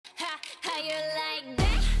How you like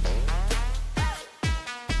that?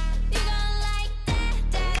 You gon' like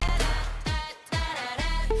that?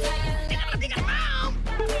 How you like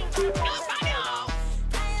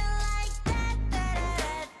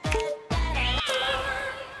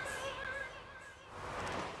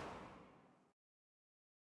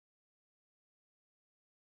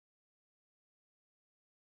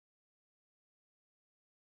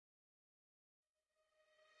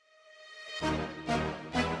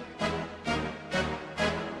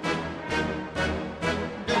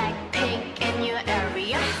BLACKPINK in your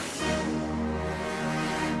area.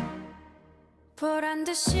 보란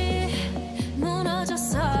듯이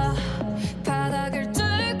무너졌어. 바닥을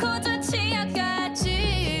뚫고 저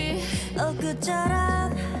치아까지.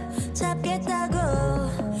 엊그처럼 잡겠다고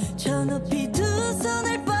저 높이 두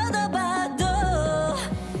손을 뻗어봐도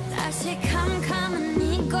다시 캄캄한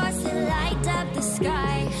이곳에 light up the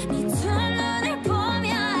sky. 네 두 눈을 보며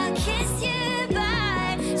I kiss you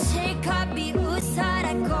bye. 실컷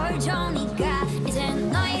비웃어라 꼴좋으니까 이제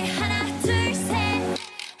너희 하나 둘 셋.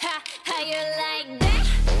 How you like that?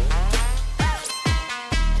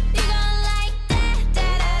 You gon' like that?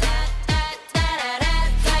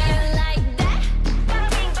 How you like that?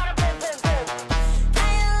 How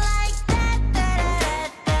you like that?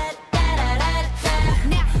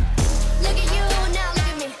 Now look at you, now look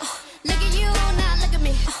at me. Look at you, now look at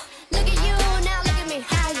me. Look at you, now look at me.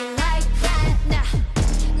 How you like that? Now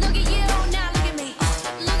look at you, now look at me.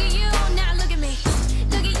 Look at you, now look at me.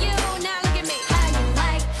 Look at you, now look at me. How you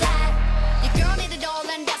like that? Your girl need it all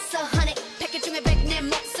and that's a honey. 패킷 중에 100내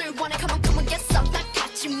몫을 원해. Come on, get some. 난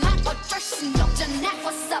같지만 어쩔 순 없잖아.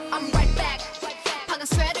 What's up? I'm right back. 방금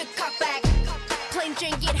sweater cut back. Plain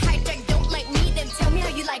Jane get hijacked. Don't like me, then tell me how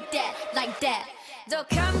you like that. Like that. 더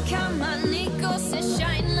캄캄한 이곳에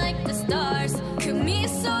shine like the stars. 그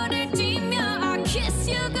미소를 띠며 I kiss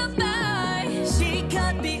you goodbye.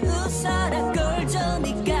 실컷 비웃